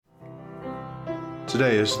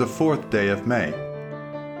Today is the 4th day of May,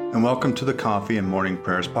 and welcome to the Coffee and Morning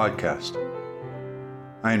Prayers podcast.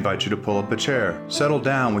 I invite you to pull up a chair, settle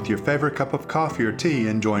down with your favorite cup of coffee or tea,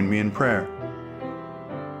 and join me in prayer.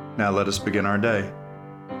 Now let us begin our day.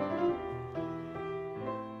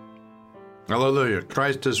 Alleluia,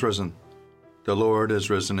 Christ is risen. The Lord is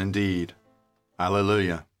risen indeed.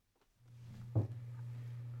 Alleluia.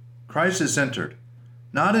 Christ is entered,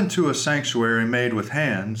 not into a sanctuary made with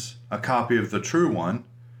hands, a copy of the true one,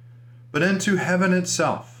 but into heaven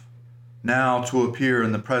itself, now to appear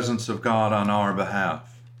in the presence of God on our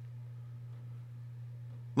behalf.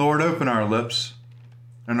 Lord, open our lips,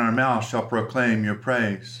 and our mouth shall proclaim your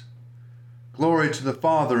praise. Glory to the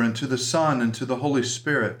Father, and to the Son, and to the Holy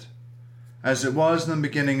Spirit, as it was in the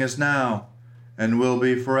beginning, is now, and will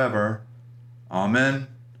be forever. Amen.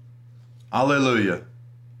 Alleluia.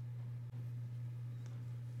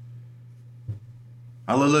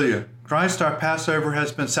 Alleluia. Christ our Passover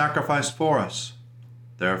has been sacrificed for us.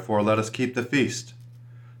 Therefore let us keep the feast,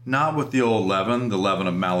 not with the old leaven, the leaven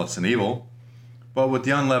of malice and evil, but with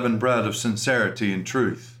the unleavened bread of sincerity and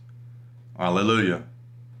truth. Alleluia.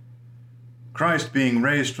 Christ, being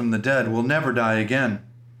raised from the dead, will never die again.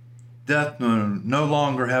 Death no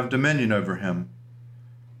longer have dominion over him.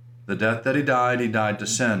 The death that he died to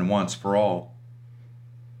sin once for all.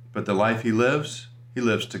 But the life he lives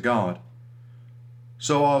to God.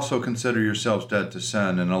 So also consider yourselves dead to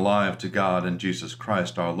sin and alive to God in Jesus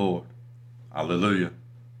Christ our Lord. Alleluia.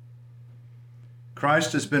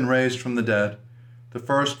 Christ has been raised from the dead, the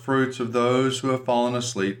first fruits of those who have fallen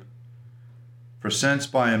asleep. For since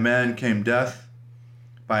by a man came death,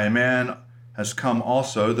 by a man has come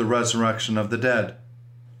also the resurrection of the dead.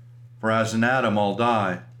 For as in Adam all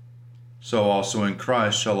die, so also in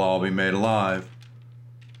Christ shall all be made alive.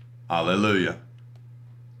 Alleluia.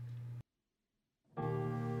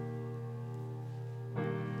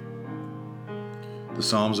 The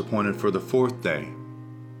Psalms appointed for the 4th day.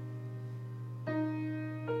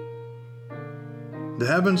 The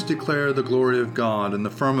heavens declare the glory of God, and the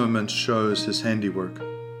firmament shows his handiwork.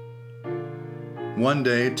 One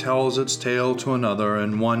day tells its tale to another,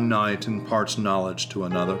 and one night imparts knowledge to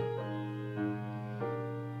another.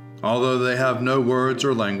 Although they have no words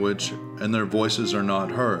or language, and their voices are not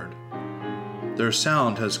heard, their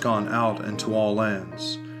sound has gone out into all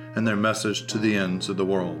lands, and their message to the ends of the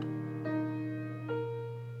world.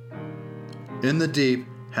 In the deep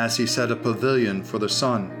has he set a pavilion for the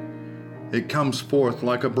sun. It comes forth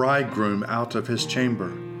like a bridegroom out of his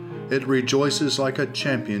chamber. It rejoices like a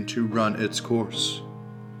champion to run its course.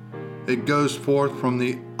 It goes forth from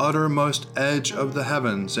the uttermost edge of the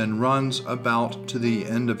heavens and runs about to the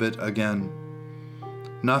end of it again.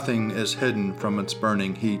 Nothing is hidden from its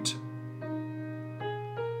burning heat.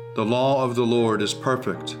 The law of the Lord is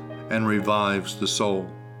perfect and revives the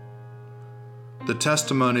soul. The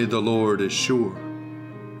testimony of the Lord is sure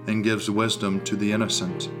and gives wisdom to the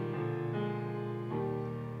innocent.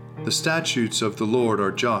 The statutes of the Lord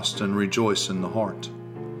are just and rejoice in the heart.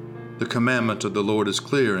 The commandment of the Lord is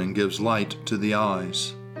clear and gives light to the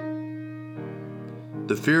eyes.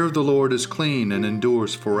 The fear of the Lord is clean and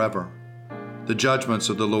endures forever. The judgments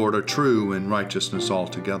of the Lord are true and righteousness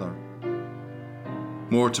altogether.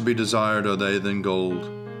 More to be desired are they than gold,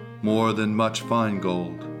 more than much fine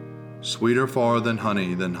gold. Sweeter far than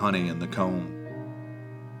honey in the comb.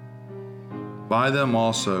 By them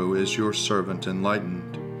also is your servant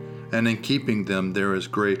enlightened, and in keeping them there is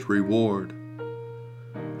great reward.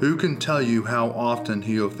 Who can tell you how often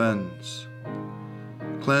he offends?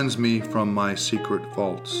 Cleanse me from my secret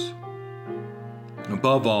faults.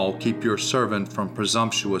 Above all, keep your servant from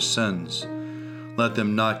presumptuous sins. Let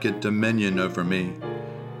them not get dominion over me.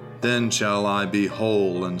 Then shall I be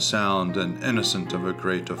whole and sound and innocent of a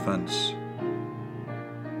great offense.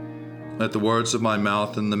 Let the words of my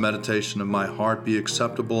mouth and the meditation of my heart be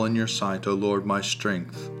acceptable in your sight, O Lord, my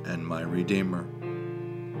strength and my Redeemer.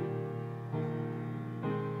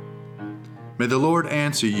 May the Lord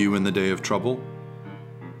answer you in the day of trouble.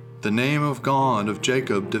 The name of God of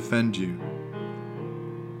Jacob defend you.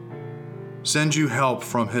 Send you help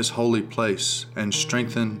from his holy place and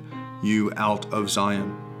strengthen you out of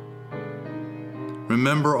Zion.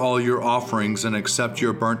 Remember all your offerings and accept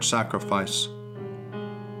your burnt sacrifice.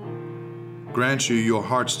 Grant you your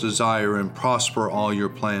heart's desire and prosper all your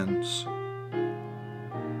plans.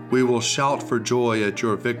 We will shout for joy at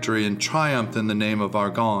your victory and triumph in the name of our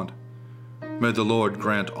God. May the Lord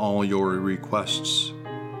grant all your requests.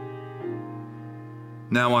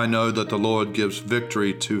 Now I know that the Lord gives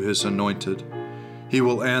victory to his anointed. He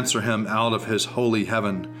will answer him out of his holy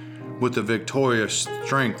heaven with the victorious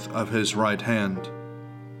strength of his right hand.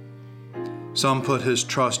 Some put his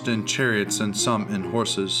trust in chariots and some in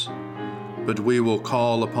horses, but we will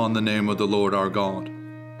call upon the name of the Lord our God.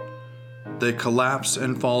 They collapse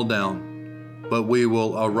and fall down, but we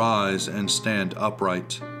will arise and stand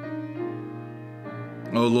upright.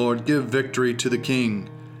 O Lord, give victory to the King,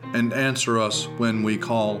 and answer us when we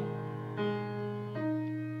call.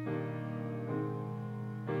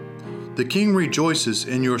 The King rejoices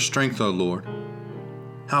in your strength, O Lord.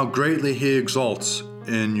 How greatly he exults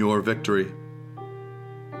in your victory.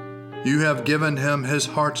 You have given him his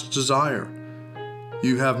heart's desire.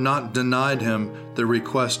 You have not denied him the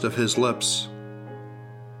request of his lips.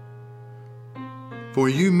 For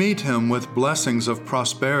you meet him with blessings of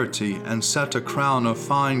prosperity and set a crown of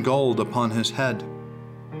fine gold upon his head.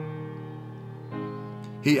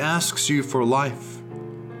 He asks you for life,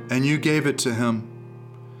 and you gave it to him,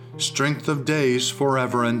 strength of days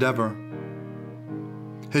forever and ever.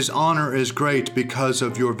 His honor is great because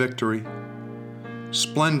of your victory.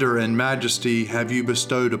 Splendor and majesty have you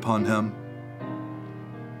bestowed upon him.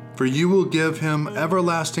 For you will give him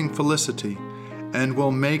everlasting felicity, and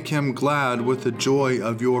will make him glad with the joy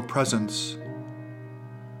of your presence.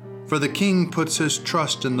 For the King puts his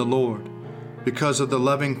trust in the Lord. Because of the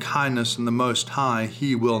loving kindness in the Most High,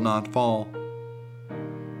 he will not fall.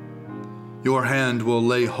 Your hand will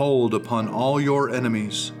lay hold upon all your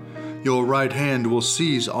enemies. Your right hand will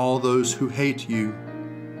seize all those who hate you.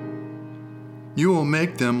 You will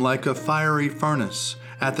make them like a fiery furnace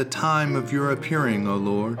at the time of your appearing, O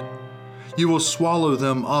Lord. You will swallow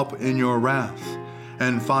them up in your wrath,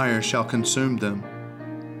 and fire shall consume them.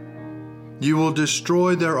 You will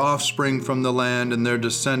destroy their offspring from the land and their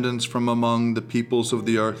descendants from among the peoples of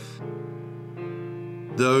the earth.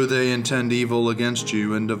 Though they intend evil against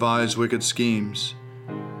you and devise wicked schemes,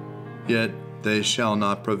 yet they shall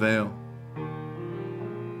not prevail.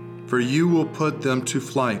 For you will put them to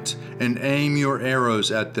flight and aim your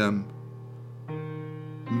arrows at them.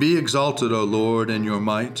 Be exalted, O Lord, in your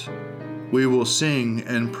might. We will sing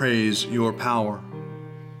and praise your power.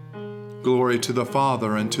 Glory to the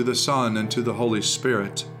Father, and to the Son, and to the Holy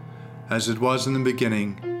Spirit, as it was in the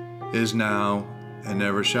beginning, is now, and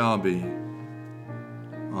ever shall be.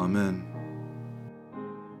 Amen.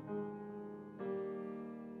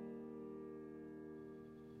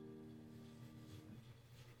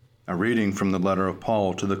 A reading from the letter of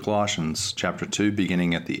Paul to the Colossians, chapter 2,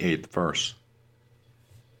 beginning at the 8th verse.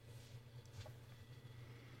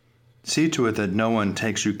 See to it that no one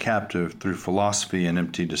takes you captive through philosophy and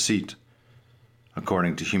empty deceit,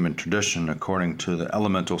 according to human tradition, according to the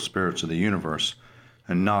elemental spirits of the universe,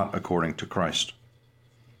 and not according to Christ.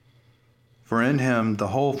 For in him the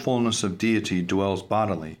whole fullness of deity dwells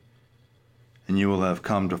bodily, and you will have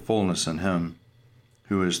come to fullness in him,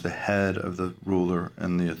 who is the head of the ruler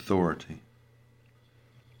and the authority.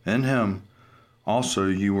 In him also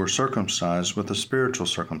you were circumcised with a spiritual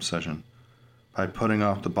circumcision, by putting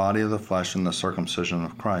off the body of the flesh in the circumcision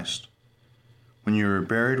of Christ. When you were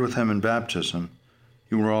buried with him in baptism,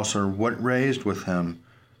 you were also raised with him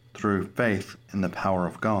through faith in the power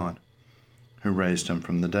of God, who raised him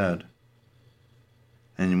from the dead.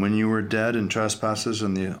 And when you were dead in trespasses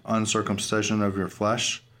and the uncircumcision of your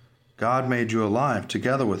flesh, God made you alive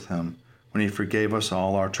together with him when he forgave us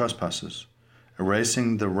all our trespasses,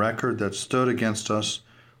 erasing the record that stood against us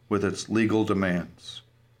with its legal demands.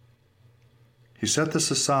 He set this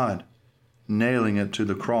aside, nailing it to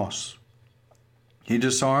the cross. He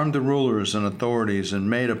disarmed the rulers and authorities and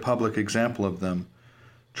made a public example of them,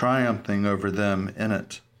 triumphing over them in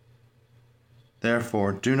it.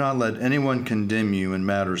 Therefore, do not let anyone condemn you in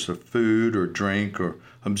matters of food or drink or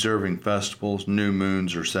observing festivals, new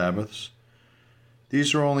moons, or Sabbaths.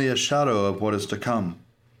 These are only a shadow of what is to come,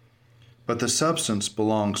 but the substance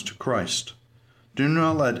belongs to Christ. Do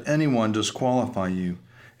not let anyone disqualify you,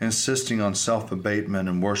 insisting on self-abatement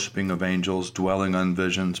and worshiping of angels, dwelling on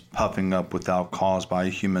visions, puffing up without cause by a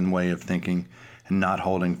human way of thinking, and not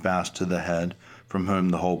holding fast to the head, from whom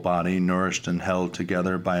the whole body, nourished and held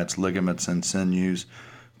together by its ligaments and sinews,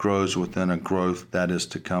 grows within a growth that is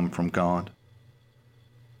to come from God.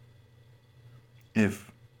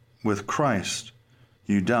 If, with Christ,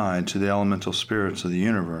 you died to the elemental spirits of the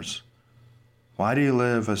universe, why do you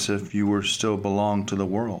live as if you were still belonged to the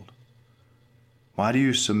world? Why do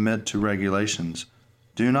you submit to regulations?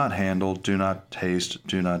 Do not handle, do not taste,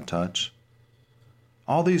 do not touch.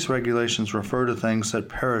 All these regulations refer to things that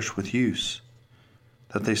perish with use,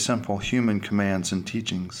 that they simple human commands and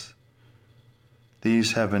teachings.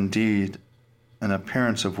 These have indeed an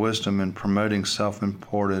appearance of wisdom in promoting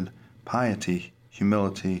self-imported piety,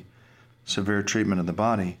 humility, severe treatment of the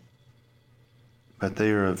body, but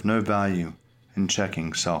they are of no value in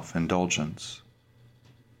checking self-indulgence.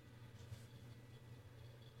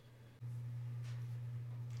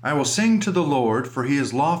 I will sing to the Lord, for he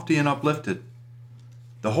is lofty and uplifted.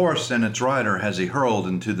 The horse and its rider has he hurled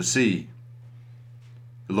into the sea.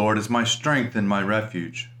 The Lord is my strength and my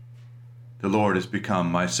refuge. The Lord is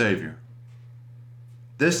become my Savior.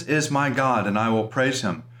 This is my God, and I will praise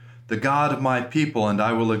him, the God of my people, and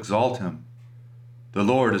I will exalt him. The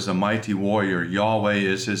Lord is a mighty warrior, Yahweh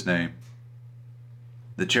is his name.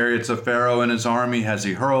 The chariots of Pharaoh and his army has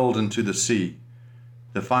he hurled into the sea.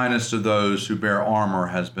 The finest of those who bear armor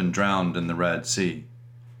has been drowned in the Red Sea.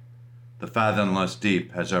 The fathomless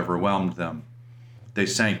deep has overwhelmed them. They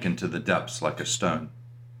sank into the depths like a stone.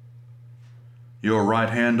 Your right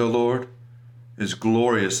hand, O Lord, is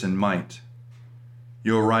glorious in might.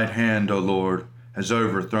 Your right hand, O Lord, has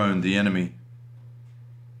overthrown the enemy.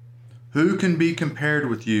 Who can be compared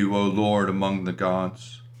with you, O Lord, among the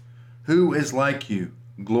gods? Who is like you,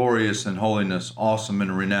 glorious in holiness, awesome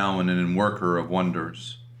in renown, and in worker of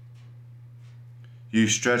wonders? You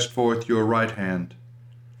stretched forth your right hand.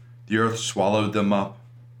 The earth swallowed them up.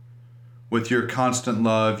 With your constant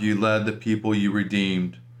love you led the people you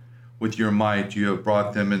redeemed. With your might you have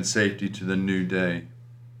brought them in safety to the new day.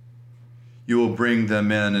 You will bring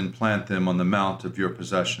them in and plant them on the mount of your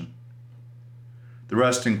possession. The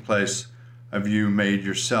resting place of you made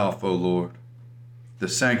yourself, O Lord, the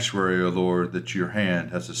sanctuary, O Lord, that your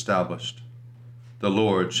hand has established. The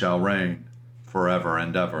Lord shall reign forever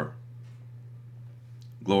and ever.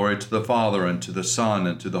 Glory to the Father, and to the Son,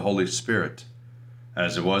 and to the Holy Spirit,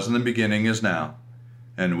 as it was in the beginning, is now,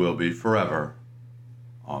 and will be forever.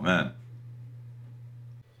 Amen.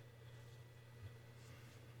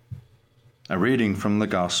 A reading from the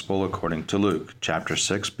Gospel according to Luke, chapter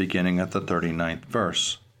 6, beginning at the 39th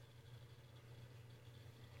verse.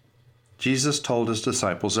 Jesus told his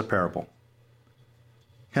disciples a parable.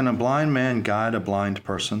 Can a blind man guide a blind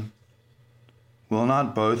person? Will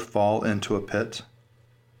not both fall into a pit?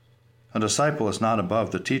 A disciple is not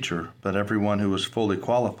above the teacher, but everyone who is fully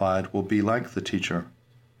qualified will be like the teacher.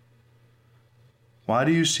 Why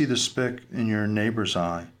do you see the speck in your neighbor's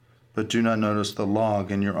eye, but do not notice the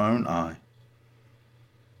log in your own eye?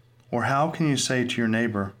 Or how can you say to your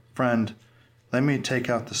neighbor, "Friend, let me take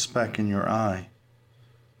out the speck in your eye,"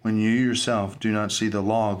 when you yourself do not see the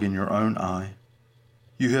log in your own eye?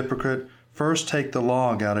 You hypocrite, first take the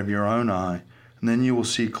log out of your own eye, and then you will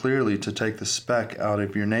see clearly to take the speck out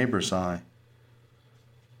of your neighbor's eye.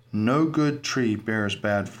 No good tree bears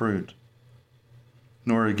bad fruit,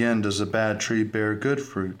 nor again does a bad tree bear good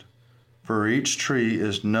fruit, for each tree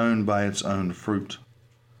is known by its own fruit.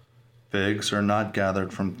 Figs are not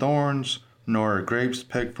gathered from thorns, nor are grapes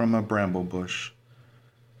picked from a bramble bush.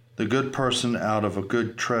 The good person out of a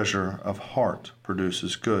good treasure of heart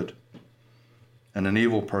produces good, and an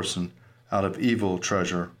evil person out of evil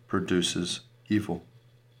treasure produces evil.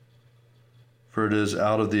 For it is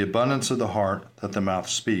out of the abundance of the heart that the mouth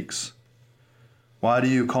speaks. Why do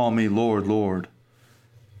you call me Lord, Lord,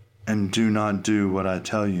 and do not do what I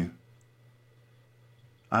tell you?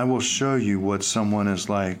 I will show you what someone is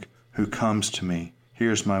like who comes to me,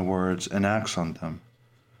 hears my words, and acts on them.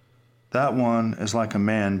 That one is like a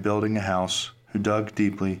man building a house who dug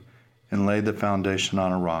deeply and laid the foundation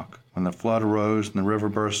on a rock. When the flood arose and the river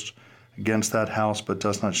burst against that house, but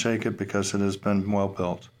does not shake it because it has been well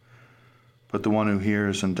built. But the one who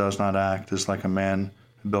hears and does not act is like a man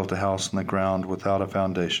who built a house on the ground without a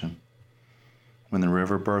foundation. When the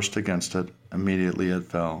river burst against it, immediately it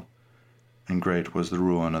fell, and great was the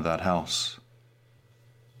ruin of that house.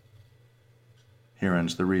 Here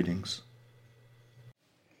ends the readings.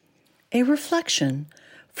 A reflection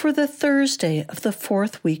for the Thursday of the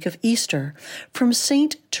fourth week of Easter from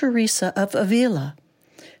Saint Teresa of Avila,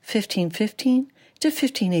 1515 to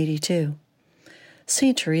 1582.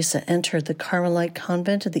 Saint Teresa entered the Carmelite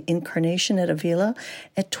convent of the Incarnation at Avila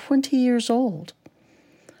at 20 years old.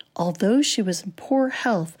 Although she was in poor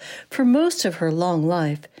health for most of her long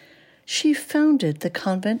life, she founded the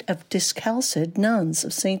convent of Discalced Nuns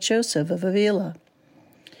of St. Joseph of Avila.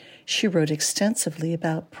 She wrote extensively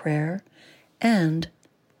about prayer and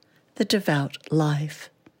the devout life.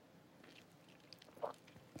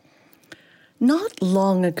 Not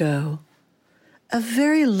long ago, a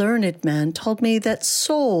very learned man told me that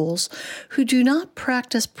souls who do not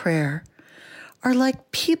practice prayer are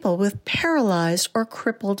like people with paralyzed or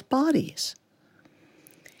crippled bodies.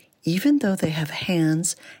 Even though they have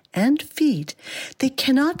hands and feet, they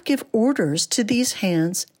cannot give orders to these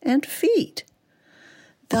hands and feet.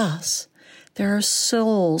 Thus, there are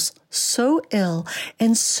souls so ill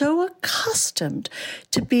and so accustomed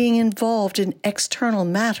to being involved in external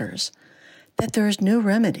matters that there is no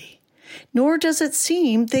remedy, nor does it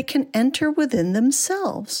seem they can enter within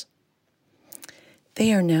themselves.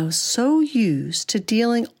 They are now so used to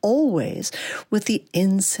dealing always with the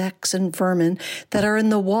insects and vermin that are in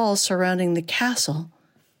the walls surrounding the castle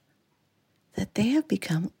that they have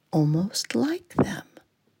become almost like them.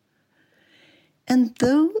 And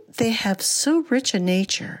though they have so rich a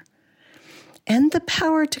nature and the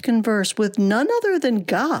power to converse with none other than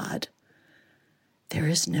God, there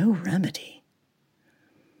is no remedy.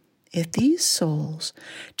 If these souls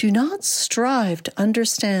do not strive to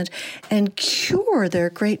understand and cure their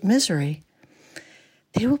great misery,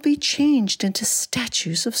 they will be changed into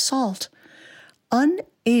statues of salt,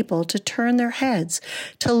 unable to turn their heads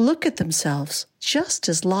to look at themselves, just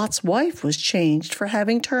as Lot's wife was changed for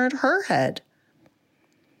having turned her head.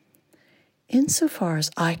 Insofar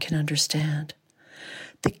as I can understand,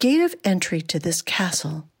 the gate of entry to this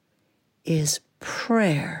castle is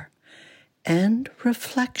prayer and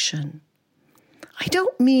reflection. I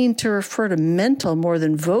don't mean to refer to mental more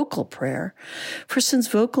than vocal prayer, for since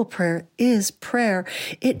vocal prayer is prayer,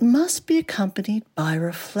 it must be accompanied by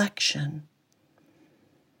reflection.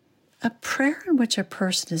 A prayer in which a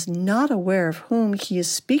person is not aware of whom he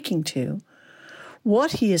is speaking to,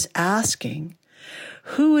 what he is asking,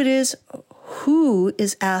 who it is who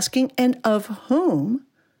is asking, and of whom,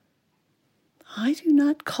 I do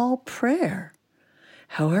not call prayer,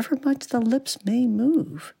 however much the lips may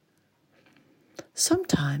move.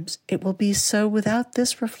 Sometimes it will be so without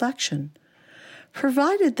this reflection,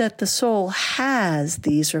 provided that the soul has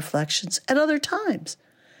these reflections at other times.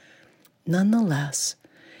 Nonetheless,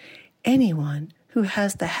 anyone who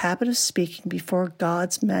has the habit of speaking before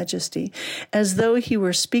God's majesty as though he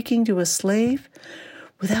were speaking to a slave,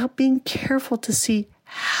 without being careful to see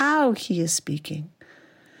how he is speaking,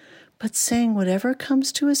 but saying whatever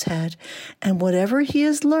comes to his head and whatever he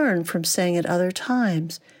has learned from saying at other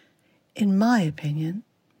times, in my opinion,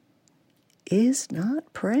 is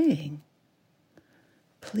not praying.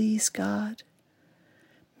 Please God,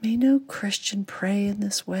 may no Christian pray in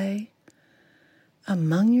this way.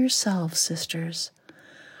 Among yourselves, sisters,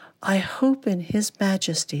 I hope in His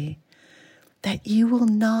Majesty that you will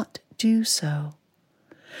not do so.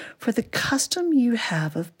 For the custom you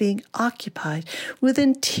have of being occupied with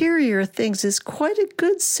interior things is quite a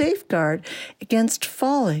good safeguard against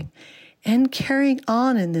falling and carrying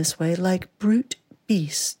on in this way like brute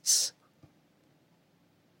beasts.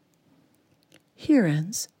 Here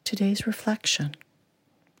ends today's reflection.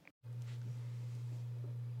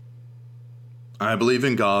 I believe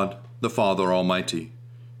in God, the Father Almighty,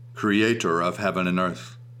 creator of heaven and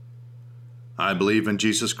earth. I believe in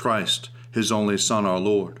Jesus Christ, His only Son, our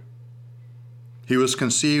Lord. He was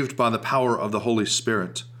conceived by the power of the Holy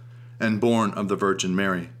Spirit and born of the Virgin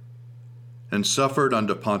Mary, and suffered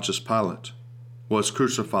under Pontius Pilate, was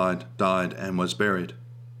crucified, died, and was buried.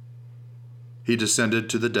 He descended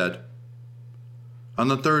to the dead. On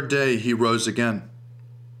the third day he rose again.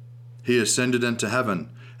 He ascended into heaven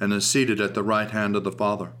and is seated at the right hand of the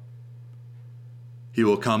Father. He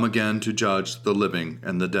will come again to judge the living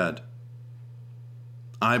and the dead.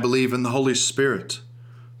 I believe in the Holy Spirit,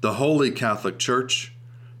 the Holy Catholic Church,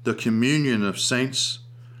 the communion of saints,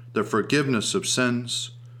 the forgiveness of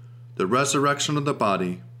sins, the resurrection of the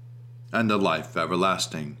body, and the life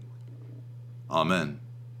everlasting. Amen.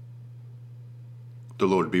 The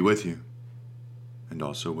Lord be with you, and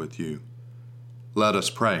also with you. Let us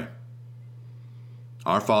pray.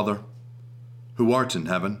 Our Father, who art in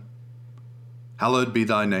heaven, hallowed be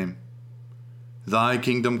thy name. Thy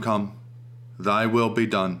kingdom come, thy will be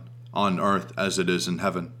done, on earth as it is in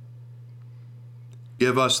heaven.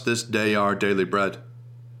 Give us this day our daily bread,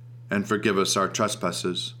 and forgive us our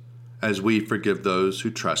trespasses, as we forgive those who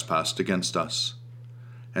trespass against us.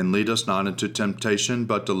 And lead us not into temptation,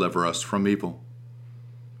 but deliver us from evil.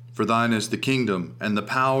 For thine is the kingdom, and the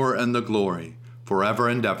power, and the glory, forever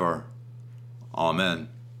and ever. Amen.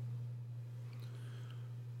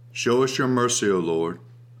 Show us your mercy, O Lord,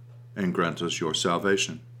 and grant us your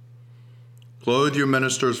salvation. Clothe your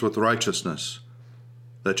ministers with righteousness.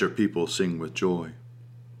 Let your people sing with joy.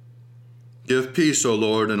 Give peace, O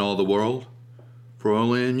Lord, in all the world, for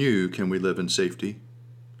only in you can we live in safety.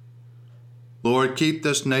 Lord, keep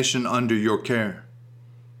this nation under your care,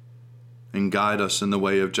 and guide us in the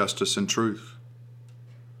way of justice and truth.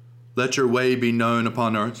 Let your way be known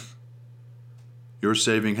upon earth, your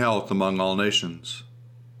saving health among all nations.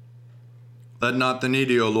 Let not the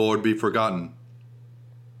needy, O Lord, be forgotten,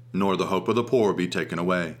 nor the hope of the poor be taken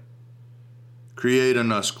away. Create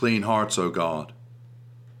in us clean hearts, O God,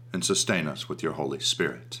 and sustain us with your Holy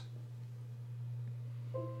Spirit.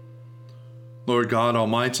 Lord God,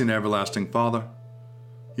 almighty and everlasting Father,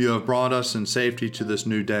 you have brought us in safety to this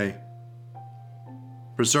new day.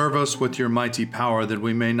 Preserve us with your mighty power that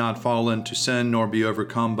we may not fall into sin nor be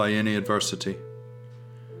overcome by any adversity.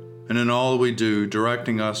 And in all we do,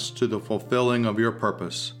 directing us to the fulfilling of your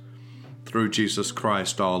purpose, through Jesus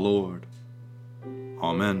Christ our Lord.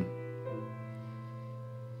 Amen.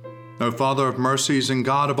 O Father of mercies and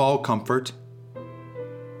God of all comfort,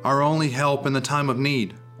 our only help in the time of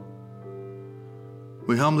need,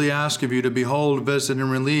 we humbly ask of you to behold, visit,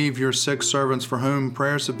 and relieve your sick servants for whom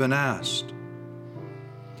prayers have been asked.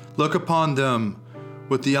 Look upon them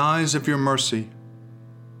with the eyes of your mercy.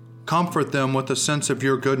 Comfort them with a sense of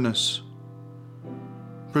your goodness.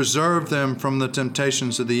 Preserve them from the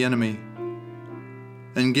temptations of the enemy,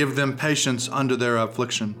 and give them patience under their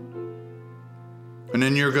affliction. And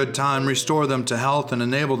in your good time, restore them to health and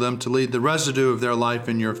enable them to lead the residue of their life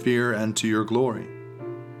in your fear and to your glory.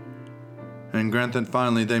 And grant that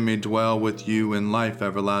finally they may dwell with you in life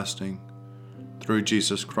everlasting, through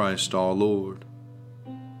Jesus Christ our Lord.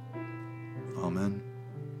 Amen.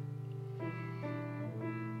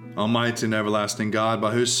 Almighty and everlasting God,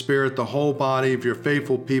 by whose Spirit the whole body of your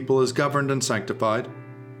faithful people is governed and sanctified,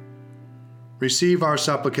 receive our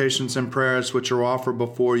supplications and prayers which are offered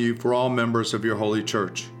before you for all members of your holy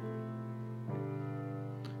church,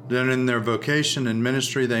 that in their vocation and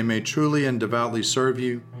ministry they may truly and devoutly serve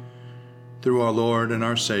you, through our Lord and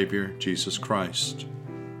our Savior, Jesus Christ.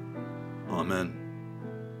 Amen.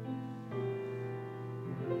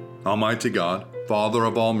 Almighty God, Father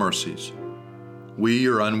of all mercies, we,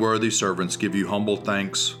 your unworthy servants, give you humble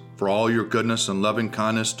thanks for all your goodness and loving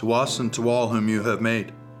kindness to us and to all whom you have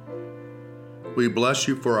made. We bless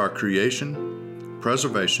you for our creation,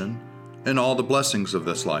 preservation, and all the blessings of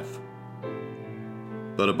this life,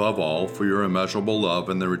 but above all for your immeasurable love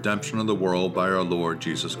and the redemption of the world by our Lord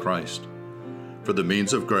Jesus Christ, for the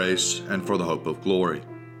means of grace and for the hope of glory.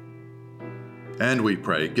 And we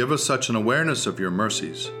pray, give us such an awareness of your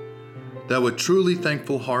mercies, that with truly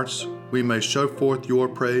thankful hearts we may show forth your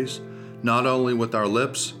praise, not only with our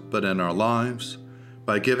lips, but in our lives,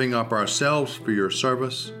 by giving up ourselves for your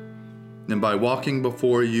service, and by walking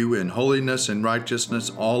before you in holiness and righteousness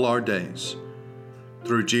all our days.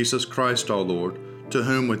 Through Jesus Christ our Lord, to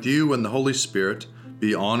whom with you and the Holy Spirit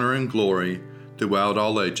be honor and glory throughout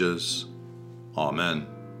all ages. Amen.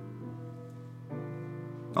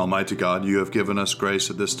 Almighty God, you have given us grace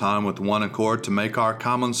at this time with one accord to make our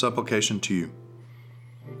common supplication to you.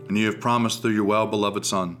 And you have promised through your well-beloved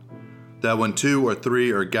Son, that when 2 or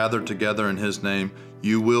 3 are gathered together in his name,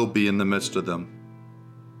 you will be in the midst of them.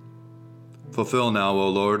 Fulfill now, O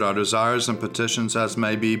Lord, our desires and petitions as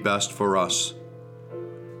may be best for us,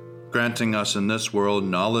 granting us in this world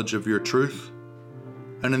knowledge of your truth,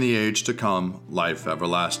 and in the age to come, life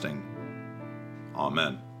everlasting.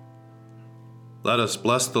 Amen. Let us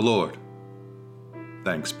bless the Lord.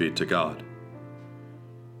 Thanks be to God.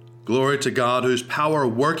 Glory to God, whose power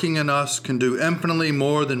working in us can do infinitely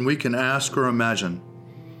more than we can ask or imagine.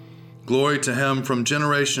 Glory to him from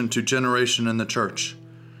generation to generation in the church,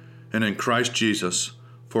 and in Christ Jesus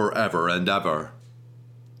forever and ever.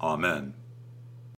 Amen.